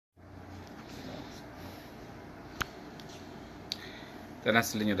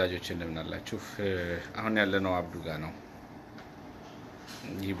ተናስልኝ ወዳጆች እንደምን አላችሁ? አሁን ያለነው አብዱ ጋር ነው።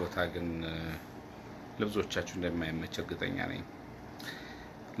 ይህ ቦታ ግን ለብዙዎቻችሁ እንደማይመች እርግጠኛ ነኝ።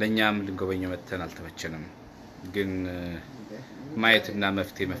 ለኛም ልንጎበኘው መተን አልተመቸንም። ግን ማየትና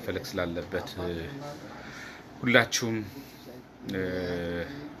መፍትሄ መፈለግ ስላለበት ሁላችሁም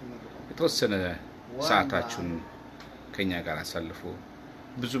የተወሰነ ሰዓታችሁን ከኛ ጋር አሳልፉ።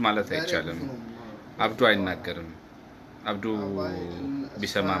 ብዙ ማለት አይቻልም። አብዱ አይናገርም። አብዱ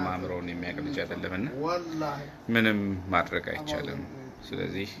ቢሰማ ማምሮን የሚያቀልጅ አይደለምና ምንም ማድረግ አይቻልም።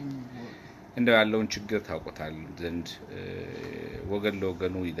 ስለዚህ እንደው ያለውን ችግር ታውቁታል ዘንድ ወገን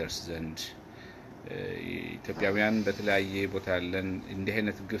ለወገኑ ይደርስ ዘንድ ኢትዮጵያውያን በተለያየ ቦታ ያለን እንዲህ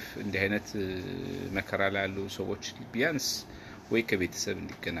አይነት ግፍ እንዲህ አይነት መከራ ላይ ያሉ ሰዎች ቢያንስ ወይ ከቤተሰብ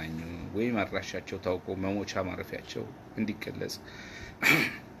እንዲገናኙ ወይ ማራሻቸው ታውቆ መሞቻ ማረፊያቸው እንዲገለጽ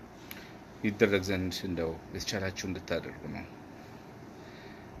ይደረግ ዘንድ እንደው የተቻላችሁ እንድታደርጉ ነው።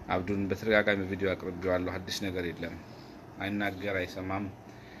 አብዱን በተረጋጋሚ ቪዲዮ አቅርቤዋለሁ። አዲስ ነገር የለም። አይናገር አይሰማም።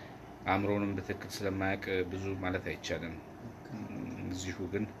 አምሮንም በትክክል ስለማያውቅ ብዙ ማለት አይቻልም። እዚሁ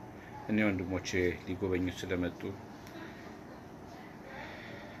ግን እኔ ወንድሞቼ ሊጎበኙ ስለመጡ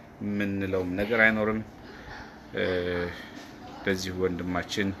ምንለው ነገር አይኖርም። በዚህ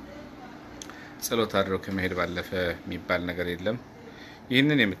ወንድማችን ጸሎት አድርገው ከመሄድ ባለፈ የሚባል ነገር የለም።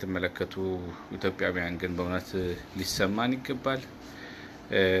 ይህንን የምትመለከቱ ኢትዮጵያውያን ግን በእውነት ሊሰማን ይገባል።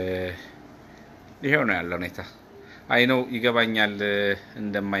 ይሄው ነው ያለው ሁኔታ። አይ ነው ይገባኛል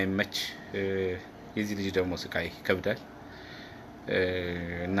እንደማይመች። የዚህ ልጅ ደግሞ ስቃይ ይከብዳል።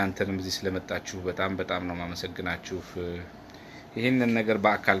 እናንተንም እዚህ ስለመጣችሁ በጣም ነው ማመሰግናችሁ። ይሄንን ነገር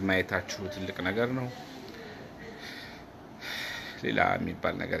በአካል ማየታችሁ ትልቅ ነገር ነው። ሌላ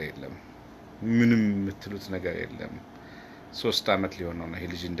የሚባል ነገር የለም። ምንም የምትሉት ነገር የለም። 3 አመት ሊሆነው ነው ይሄ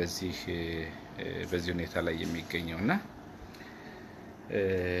ልጅ እንደዚህ በዚህ ሁኔታ ላይ የሚገኘውና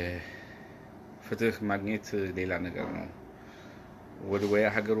ፍትህ ማግኘት ሌላ ነገር ነው። ወደ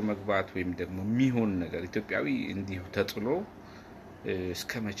ሀገሩ መግባት ወይም ደግሞ የሚሆን ነገር ኢትዮጵያዊ እንዲሁ ተጥሎ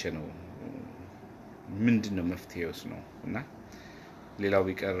እስከመቼ ነው? ምንድነው መፍትሄውስ ነው? እና ሌላው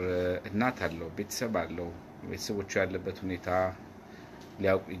ቢቀር እናት አለው፣ ቤተሰብ አለው። ቤተሰቦቹ ያለበት ሁኔታ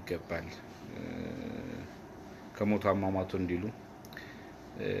ሊያውቁ ይገባል። ከሞቱ አሟሟቱ እንዲሉ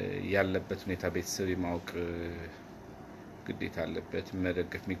ያለበት ሁኔታ ቤተሰብ የማወቅ ግዴታ አለበት።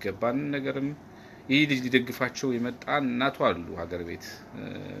 መደገፍ የሚገባን ነገርም ይህ ልጅ ሊደግፋቸው የመጣ እናቱ አሉ ሀገር ቤት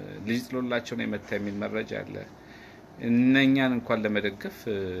ልጅ ጥሎላቸው ነው የመጣ የሚል መረጃ አለ። እነኛን እንኳን ለመደገፍ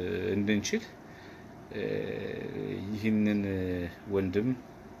እንድንችል ይህንን ወንድም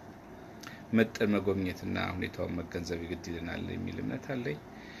መጠን መጎብኘትና ሁኔታውን መገንዘብ ይግድልናል የሚል እምነት አለኝ።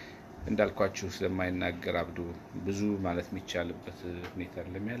 እንዳልኳችሁ ስለማይናገር አብዱ ብዙ ማለት የሚቻልበት ሁኔታ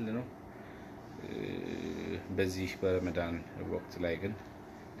አይደለም ያለ ነው። በዚህ በረመዳን ወቅት ላይ ግን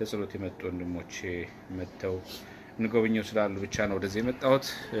ለጸሎት የመጡ ወንድሞቼ መተው እንጎበኘው ስላሉ ብቻ ነው ወደዚህ የመጣሁት።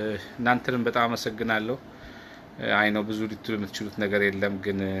 እናንተንም በጣም አመሰግናለሁ። አይ ነው ብዙ ልትሉ የምትችሉት ነገር የለም፣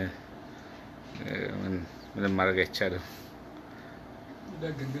 ግን ምንም ማድረግ አይቻልም።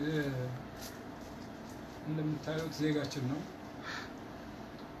 እንግዲህ እንደምታዩት ዜጋችን ነው።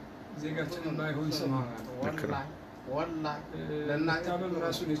 ዜጋችን ባይሆን ሰማ ወላሂ ለናታመም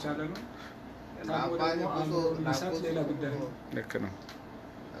ራሱን የቻለ ነው። ታሞ ሌላ ጉዳይ ነው። ልክ ነው።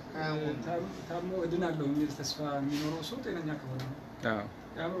 ታሞ እድናለሁ የሚል ተስፋ የሚኖረው ሰው ጤነኛ ከሆነ ነው።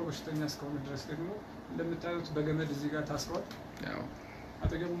 ያው በሽተኛ እስከሆነ ድረስ ደግሞ እንደምታዩት በገመድ እዚህ ጋር ታስሯል።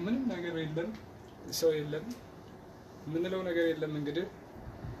 አጠገቡ ምንም ነገር የለም፣ ሰው የለም፣ ምንለው ነገር የለም። እንግዲህ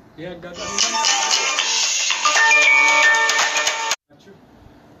ይሄ አጋጣሚ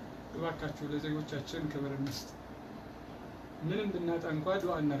እባካችሁ ለዜጎቻችን ክብር እንስጥ። ምንም ብናጣ እንኳን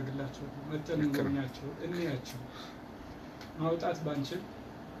ዱዓ እናርግላቸው፣ መተን እንጎብኛቸው፣ እንያቸው። ማውጣት ባንችል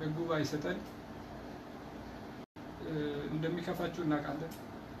ህጉ ባይሰጠን እንደሚከፋችሁ እናውቃለን።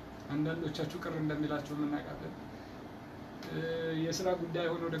 አንዳንዶቻችሁ ቅር እንደሚላችሁ እናውቃለን። የሥራ ጉዳይ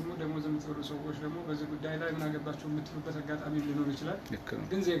ሆኖ ደግሞ ደሞዝ የምትበሉ ሰዎች ደግሞ በዚህ ጉዳይ ላይ ምን አገባችሁ የምትሉበት አጋጣሚ ሊኖር ይችላል።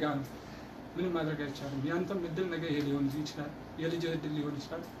 ግን ዜጋ ነው፣ ምንም ማድረግ አይቻልም። ያንተም እድል ነገ ይሄ ሊሆን ይችላል፣ የልጅህ እድል ሊሆን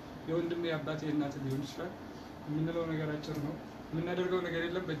ይችላል፣ የወንድም የአባት የእናት ሊሆን ይችላል። የምንለው ነገር አጭር ነው። የምናደርገው ነገር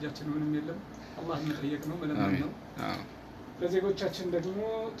የለም፣ በእጃችን ምንም የለም። አላህ መጠየቅ ነው፣ መለመን ነው። ለዜጎቻችን ደግሞ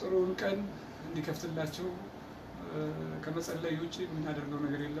ጥሩን ቀን እንዲከፍትላቸው ከመጸለይ ውጪ የምናደርገው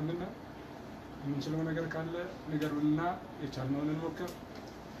ነገር የለምና የምንችለው ነገር ካለ ንገሩንና የቻልነውን እንሞክር።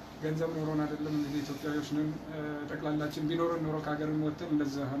 ገንዘብ ኖሮን አይደለም እንግዲህ ኢትዮጵያውያን ነን። ጠቅላላችን ቢኖረን ኖሮ ከሀገር ወጥተን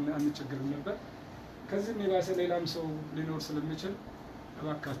እንደዛ አንቸገርም ነበር። ከዚህ የባሰ ሌላም ሰው ሊኖር ስለሚችል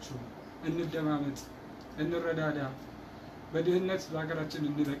እባካችሁ እንደማመጥ፣ እንረዳዳ፣ በድህነት በሀገራችን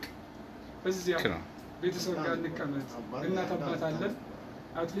እንለቅ። በዚያው ቤተሰብ ጋር እንቀመጥ። እናት አባት አለን፣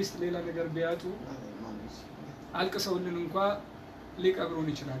 አትሊስት ሌላ ነገር ቢያጡ አልቅሰውልን እንኳን ሊቀብሩን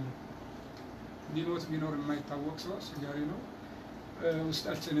ይችላሉ። ቢሞት ቢኖር የማይታወቅ ሰው አስቸጋሪ ነው።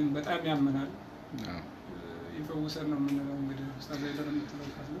 ውስጣችንን በጣም ያመናል። ይፈውሰን ነው የምንለው። እንግዲህ ኡስታዝ ሀይደር የምትለው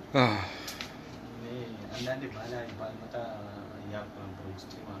ካለ አንዳንዴ ባልመጣ ያብራራው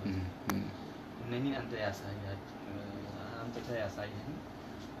ውስጥ ማለት ነው። እነኚህ አንተ ያሳየህን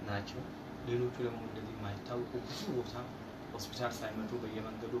ናቸው። ሌሎቹ ደግሞ እንደዚህ የማይታወቁ ብዙ ቦታ ሆስፒታል ሳይመጡ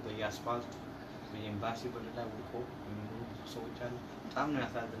በየመንገዱ በየአስፋልቱ በየኤምባሲ በር ላይ ወድቆ የሚኖሩ ብዙ ሰዎች አሉ። በጣም ነው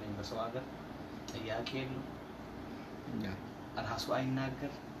ያሳዝነኝ። በሰው ሀገር ጥያቄ የለው ራሱ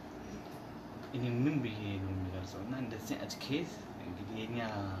አይናገር። እኔ ምን ብዬ ነው የሚገልጸው? እና እንደዚህ አትኬት እንግዲህ የኛ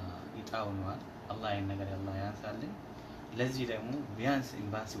ይጣው ነው። አላህ ያን ነገር አላህ ያንሳልን። ለዚህ ደግሞ ቢያንስ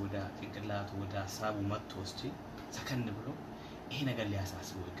ኤምባሲ ወደ ጭንቅላቱ ወደ ሀሳቡ መጥቶ እስቲ ሰከን ብሎ ይሄ ነገር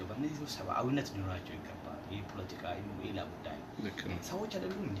ሊያሳስበው ይገባል። እነዚህ ሰብአዊነት ሊኖራቸው ይገባል። ይሄ ፖለቲካ ሌላ ጉዳይ ሰዎች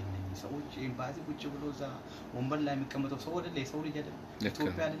አይደሉም። እንደነዚህ ሰዎች ኤምባሲ ቁጭ ብሎ እዛ ወንበር ላይ የሚቀመጠው ሰው አይደለ? የሰው ልጅ አይደለ?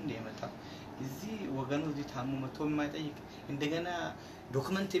 ኢትዮጵያ አይደል እንደ የመጣ እዚህ ወገኑ እዚህ ታሙ መጥቶ የማይጠይቅ እንደገና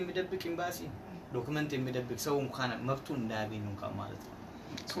ዶክመንት የሚደብቅ ኤምባሲ ዶክመንት የሚደብቅ ሰው እንኳን መብቱን እንዳያገኙ እንኳን ማለት ነው።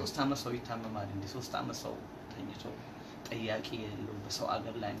 3 አመት ሰው ይታመማል እንዴ? 3 አመት ሰው ተኝቶ ጠያቂ የለው በሰው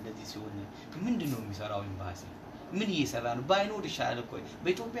አገር ላይ እንደዚህ ሲሆን ምንድነው የሚሰራው ኤምባሲ? ምን እየሰራ ነው? ባይኖር ይሻላል እኮ።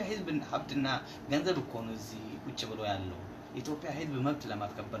 በኢትዮጵያ ህዝብ ሀብትና ገንዘብ እኮ ነው እዚህ ቁጭ ብሎ ያለው። ኢትዮጵያ ህዝብ መብት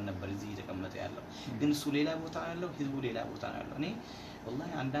ለማስከበር ነበር እዚህ እየተቀመጠ ያለው። ግን እሱ ሌላ ቦታ ነው ያለው፣ ህዝቡ ሌላ ቦታ ነው ያለው። እኔ والله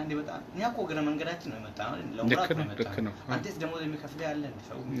አንዳንዴ በጣም እኛ እኮ ገና መንገዳችን ነው የመጣው ለውራት ነው የመጣው። አንተስ ደግሞ የሚከፍል ያለ እንደ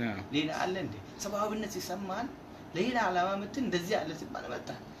ሰው ሌላ አለ እንደ ሰብአዊነት ሲሰማን ሌላ ዓላማ መጥቶ እንደዚህ አለ ሲባል መጣ።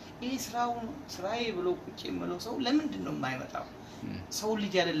 ይሄ ስራዬ ብሎ ቁጭ የሚለው ሰው ለምንድን ነው የማይመጣው? ሰው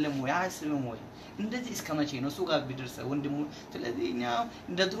ልጅ አይደለም ወይ? አያስብም ወይ? እንደዚህ እስከመቼ ነው እሱ ጋር ቢደርስ ወንድሙ? ስለዚህ እኛ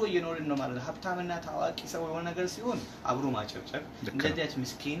እንደ ድሮ እየኖርን ነው ማለት ነው። ሀብታምና ታዋቂ ሰው የሆነ ነገር ሲሆን አብሮ ማጨብጨብ፣ እንደዚያች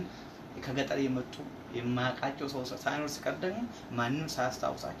ምስኪን ከገጠር የመጡ የማያውቃቸው ሰው ሳይኖር ሲቀር ደግሞ ማንንም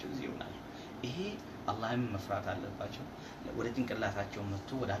ሳያስታውሳቸው እዚህ ይሆናል። ይሄ አላህን መፍራት አለባቸው። ወደ ጭንቅላታቸው መጥቶ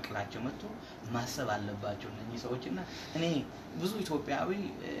ወደ አቅላቸው መጥቶ ማሰብ አለባቸው እነዚህ ሰዎችና እኔ ብዙ ኢትዮጵያዊ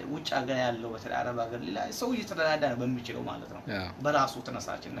ውጭ ሀገር ያለው በተለይ አረብ ሀገር ሌላ ሰው እየተረዳዳ ነው በሚችለው ማለት ነው በራሱ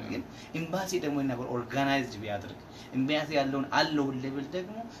ተነሳሽነት። ግን ኤምባሲ ደግሞ ነገር ኦርጋናይዝድ ቢያደርግ ኤምባሲ ያለውን አለው ሌቭል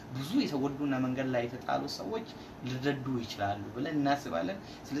ደግሞ ብዙ የተወዱና መንገድ ላይ የተጣሉ ሰዎች ሊረዱ ይችላሉ ብለን እናስባለን።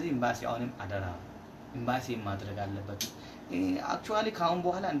 ስለዚህ ኤምባሲ አሁንም አደራ ኤምባሲ ማድረግ አለበት። አክቹአሊ ካሁን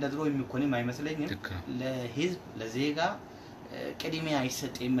በኋላ እንደ ድሮ የሚኮንም አይመስለኝም። ለህዝብ ለዜጋ ቅድሚያ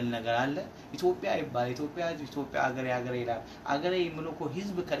አይሰጥ የሚል ነገር አለ። ኢትዮጵያ ይባል ኢትዮጵያ ሀገር ይላል። ሀገር የሚለው እኮ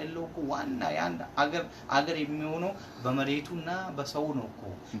ህዝብ ከሌለው እኮ ዋና ያን ሀገር የሚሆነው በመሬቱና በሰው ነው እኮ።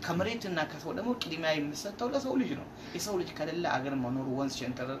 ከመሬትና ከሰው ደግሞ ቅድሚያ የሚሰጠው ለሰው ልጅ ነው። የሰው ልጅ ከሌለ ሀገር መኖር ወንስ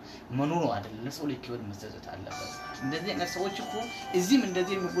ሸንተረር መኖር አይደለም። ለሰው ልጅ ክብር መስጠት አለበት። እንደዚህ አይነት ሰዎች እኮ እዚህም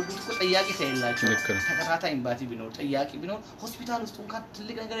እንደዚህ የሚጎዱት እኮ ጥያቄ ሳይላቸው ተከታታይ ኤምባሲ ቢኖር ጥያቄ ቢኖር ሆስፒታል ውስጥ እንኳን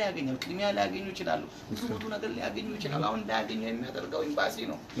ትልቅ ነገር ያገኛል። ቅድሚያ ሊያገኙ ይችላሉ። ብዙ ነገር ሊያገኙ ይችላሉ። አሁን እንዳያገኙ የሚያደርገው ኤምባሲ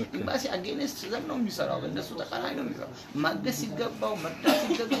ነው። ኤምባሲ አጌንስት ዘም ነው የሚሰራው። በእነሱ ተቃራኒ ነው የሚሰራው። ማገዝ ሲገባው መርዳት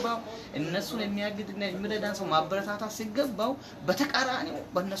ሲገባው እነሱን የሚያግድና የሚረዳን ሰው ማበረታታት ሲገባው በተቃራኒው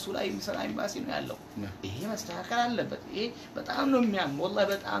በእነሱ ላይ የሚሰራ ኤምባሲ ነው ያለው። ይሄ መስተካከል አለበት። ይሄ በጣም ነው የሚያመው። ወላሂ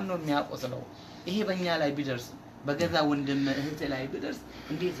በጣም ነው የሚያቆስለው። ይሄ በእኛ ላይ ቢደርስ በገዛ ወንድም እህት ላይ ቢደርስ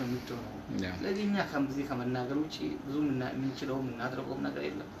እንዴት ነው የምትሆነው? ስለዚህ እኛ ከዚህ ከመናገር ውጪ ብዙ የምንችለው የምናደርገው ነገር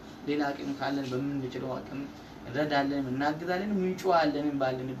የለም። ሌላ አቅም ካለን በምንችለው አቅም እንረዳለን፣ እናግዛለን፣ ምንጮሃለን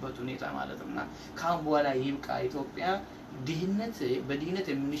ባለንበት ሁኔታ ማለት ነውና ካሁን በኋላ ይብቃ። ኢትዮጵያ ድህነት በድህነት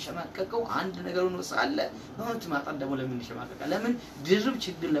የምንሸማቀቀው አንድ ነገር ነው ሳለ በእውነት ማጣት ደግሞ ለምን እንሸማቀቃለን? ለምን ድርብ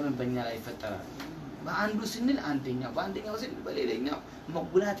ችግር ለምን በእኛ ላይ ይፈጠራል? በአንዱ ስንል አንደኛው በአንደኛው ስንል በሌላኛው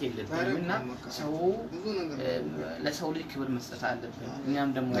መጉላት የለብንምና ሰው ለሰው ልጅ ክብር መስጠት አለብን። እኛም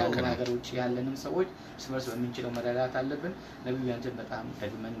ደግሞ ሀገሮች ያለንም ሰዎች ስበርስ በሚችለው መረዳት አለብን። ነብዩ ያንተን በጣም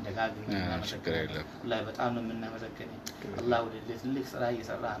ደግመን ደጋግመን እናመሰግናለን። ላይ በጣም ነው የምናመሰግነው። አላህ ወደ ትልቅ ስራ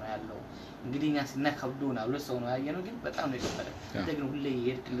እየሰራ ነው ያለው። እንግዲህ እኛ ስናከብዱና ሁለት ሰው ነው ያየነው፣ ግን በጣም ነው የከበደ። እንደገና ሁሌ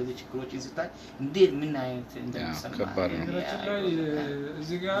የሄድክ እንደዚህ ችግሮችን ስታይ እንዴት ምን አይነት እንደምሰማ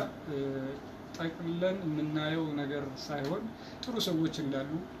እዚህ ጋር ጠቅልለን የምናየው ነገር ሳይሆን ጥሩ ሰዎች እንዳሉ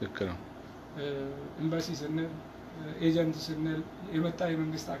ልክ ነው። ኤምባሲ ስንል ኤጀንት ስንል የመጣ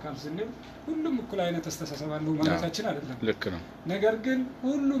የመንግስት አካል ስንል ሁሉም እኩል አይነት አስተሳሰብ አለው ማለታችን አይደለም። ልክ ነው። ነገር ግን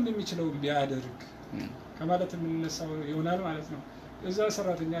ሁሉም የሚችለው ቢያደርግ ከማለት የምንነሳው ይሆናል ማለት ነው። እዛ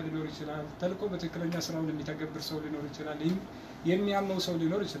ሰራተኛ ሊኖር ይችላል፣ ተልቆ በትክክለኛ ስራውን የሚተገብር ሰው ሊኖር ይችላል፣ የሚያመው ሰው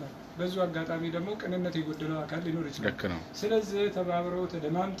ሊኖር ይችላል። በዙ አጋጣሚ ደግሞ ቅንነት የጎደለው አካል ሊኖር ይችላል። ልክ ነው። ስለዚህ ተባብረው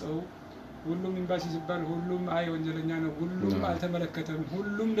ተደማምጠው ሁሉም ኤምባሲ ሲባል ሁሉም አይ ወንጀለኛ ነው ሁሉም አልተመለከተም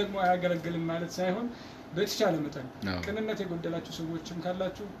ሁሉም ደግሞ አያገለግልም ማለት ሳይሆን በተቻለ መጠን ቅንነት የጎደላችሁ ሰዎችም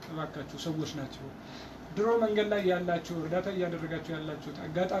ካላችሁ እባካችሁ ሰዎች ናቸው ድሮ መንገድ ላይ ያላችሁ እርዳታ ያደረጋችሁ ያላችሁት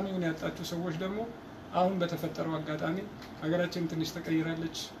አጋጣሚውን ያጣችሁ ሰዎች ደግሞ አሁን በተፈጠረው አጋጣሚ ሀገራችን ትንሽ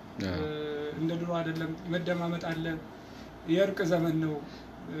ተቀይራለች እንደ ድሮ አይደለም መደማመጥ አለ የእርቅ ዘመን ነው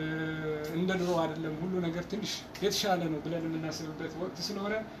እንደ ድሮ አይደለም ሁሉ ነገር ትንሽ የተሻለ ነው ብለን የምናስብበት ወቅት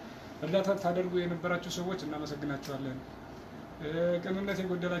ስለሆነ እርዳታ ታደርጉ የነበራችሁ ሰዎች እናመሰግናችኋለን ቅንነት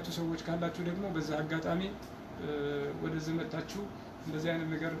የጎደላችሁ ሰዎች ካላችሁ ደግሞ በዛ አጋጣሚ ወደዚህ መጣችሁ እንደዚህ አይነት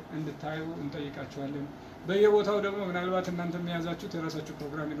ነገር እንድታዩ እንጠይቃችኋለን በየቦታው ደግሞ ምናልባት እናንተ የሚያዛችሁት የራሳችሁ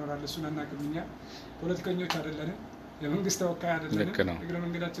ፕሮግራም ይኖራል እሱን አናውቅምኛ ፖለቲከኞች አይደለንም የመንግስት ተወካይ አይደለንም እግረ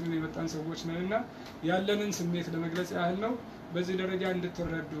መንገዳችንን የመጣን ሰዎች ነንና ያለንን ስሜት ለመግለጽ ያህል ነው በዚህ ደረጃ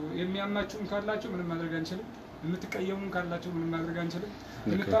እንድትረዱ የሚያማችሁም ካላችሁ ምንም ማድረግ አንችልም የምትቀየሙም ካላችሁ ምንም ማድረግ አንችልም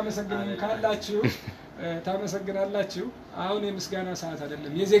የምታመሰግኑም ካላችሁ ታመሰግናላችሁ አሁን የምስጋና ሰዓት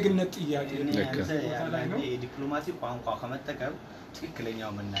አይደለም የዜግነት ጥያቄ ነው የዲፕሎማሲ ቋንቋ ከመጠቀም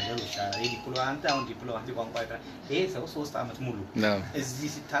ትክክለኛው መናገር ይሻላል የዲፕሎማሲ አሁን ዲፕሎማሲ ቋንቋ ይሄ ሰው 3 አመት ሙሉ እዚህ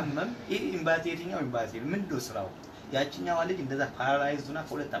ሲታመም ይሄ ኤምባሲ የትኛው ኤምባሲ ምንድነው ስራው ያቺኛው ልጅ እንደዛ ፓራላይዝድ ሆና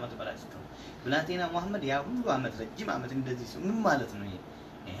ከ2 አመት በላይ ስትሆን ብላቴና መሐመድ ያ ሁሉ አመት ረጅም አመት እንደዚህ ምን ማለት ነው ይሄ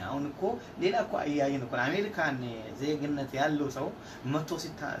አሁን እኮ ሌላ እኮ አያየን እኮ አሜሪካን ዜግነት ያለው ሰው መቶ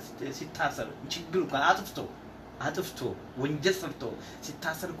ሲታሰር ችግሩ አጥፍቶ ወንጀል ሰርቶ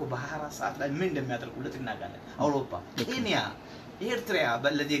ሲታሰር እኮ በ24 ሰዓት ላይ ምን እንደሚያደርጉለት እናጋለን አውሮፓ ኬንያ ኤርትራ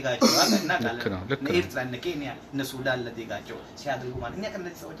በለዜጋቸው እናጋለን ኤርትራና ኬንያ እነሱ ለዜጋቸው ሲያደርጉ ማለት እኛ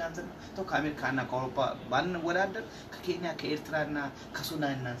ከነዚህ ሰዎች አንተ ተው ከአሜሪካና ከአውሮፓ ባልን ወዳደር ከኬንያ ከኤርትራና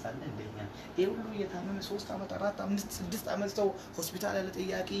ከሱዳን እናንሳለን እንደኛ ይሄ ሁሉ የታመመ 3 አመት 4 5 6 አመት ሰው ሆስፒታል ያለ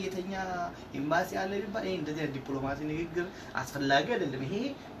ጥያቄ የተኛ ኤምባሲ ያለ ቢባል ይሄ እንደዚህ ዲፕሎማሲ ንግግር አስፈላጊ አይደለም ይሄ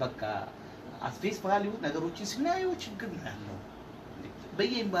በቃ አስፔስ ቫልዩ ነገሮችን ስናየው ችግር ነው ያለው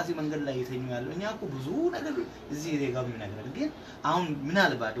በየኤምባሲ መንገድ ላይ የተኙ ያለው እኛ እኮ ብዙ ነገር እዚህ ዜጋው ነገር ግን አሁን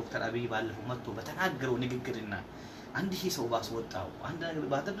ምናልባት ዶክተር አብይ ባለፈው መጥቶ በተናገረው ንግግርና 1000 ሰው ባስወጣው አንድ ነገር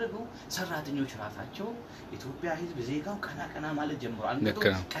ባደረገው ሰራተኞች ራሳቸው ኢትዮጵያ ህዝብ ዜጋው ከናከና ማለት ጀምሯል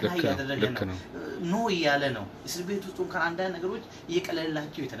ከና ያደረገ ነው ኖ ያለ ነው እስር ቤት ውስጥ እንኳን አንዳንድ ነገሮች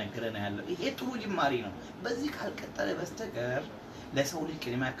እየቀለለላቸው የተነገረ ነው ያለው ይሄ ጥሩ ጅማሬ ነው በዚህ ካልቀጠለ በስተቀር ለሰው ልጅ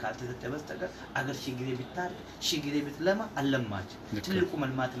ቅድሚያ ካልተሰጠ በስተቀር አገር ሺግሬ ቢታር ሺግሬ ቢትለማ አለማች ትልቁ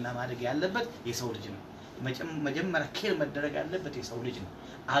መልማትና ማደግ ያለበት የሰው ልጅ ነው መጀመሪያ ኬር መደረግ ያለበት የሰው ልጅ ነው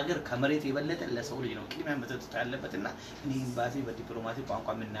አገር ከመሬት የበለጠ ለሰው ልጅ ነው ቅድሚያ መስጠት ያለበትና እኔ ኤምባሲ በዲፕሎማሲ ቋንቋ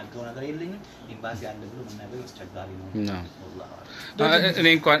የምናገረው ነገር የለኝም ኤምባሲ ያለ ብሎ መናገር አስቸጋሪ ነው እኔ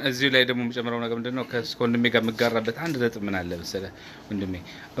እንኳን እዚህ ላይ ደግሞ የምጨምረው ነገር ምንድነው ከወንድሜ ጋር መጋራበት አንድ ነጥብ ምን አለ መሰለህ ወንድሜ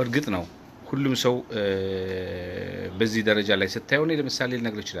እርግጥ ነው ሁሉም ሰው በዚህ ደረጃ ላይ ስታየው ነው ለምሳሌ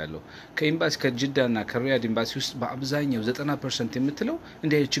ልነግር ይችላል ከኤምባሲ ከጅዳና ከሪያድ ኤምባሲ ውስጥ በአብዛኛው 90% የምትለው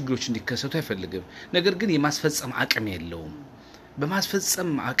እንደ ችግሮች እንዲከሰቱ አይፈልግም ነገር ግን የማስፈጸም አቅም የለውም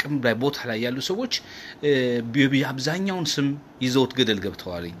በማስፈጸም አቅም ላይ ቦታ ላይ ያሉ ሰዎች በአብዛኛውን ስም ይዘውት ገደል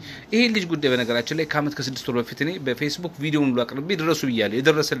ገብተዋል ይሄ ልጅ ጉዳይ በነገራችን ላይ ከአመት ከ6 ወር በፊት እኔ በፌስቡክ ቪዲዮውን አቅርቤ ድረሱ ይያለ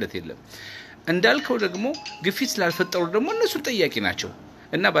የደረሰለት የለም እንዳልከው ደግሞ ግፊት ስላልፈጠሩ ደግሞ እነሱ ጠያቂ ናቸው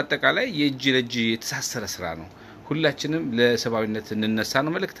እና በአጠቃላይ የእጅ ለእጅ የተሳሰረ ስራ ነው ሁላችንም ለሰብአዊነት እንነሳ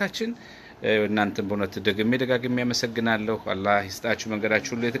ነው መልእክታችን እናንተም በእውነት ደጋግሜ ያመሰግናለሁ አላህ ይስጣችሁ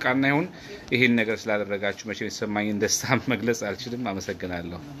መንገዳችሁ ሁሉ የተቃና ይሁን ይሄን ነገር ስላደረጋችሁ መቼም የተሰማኝን ደስታ መግለጽ አልችልም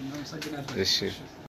አመሰግናለሁ እሺ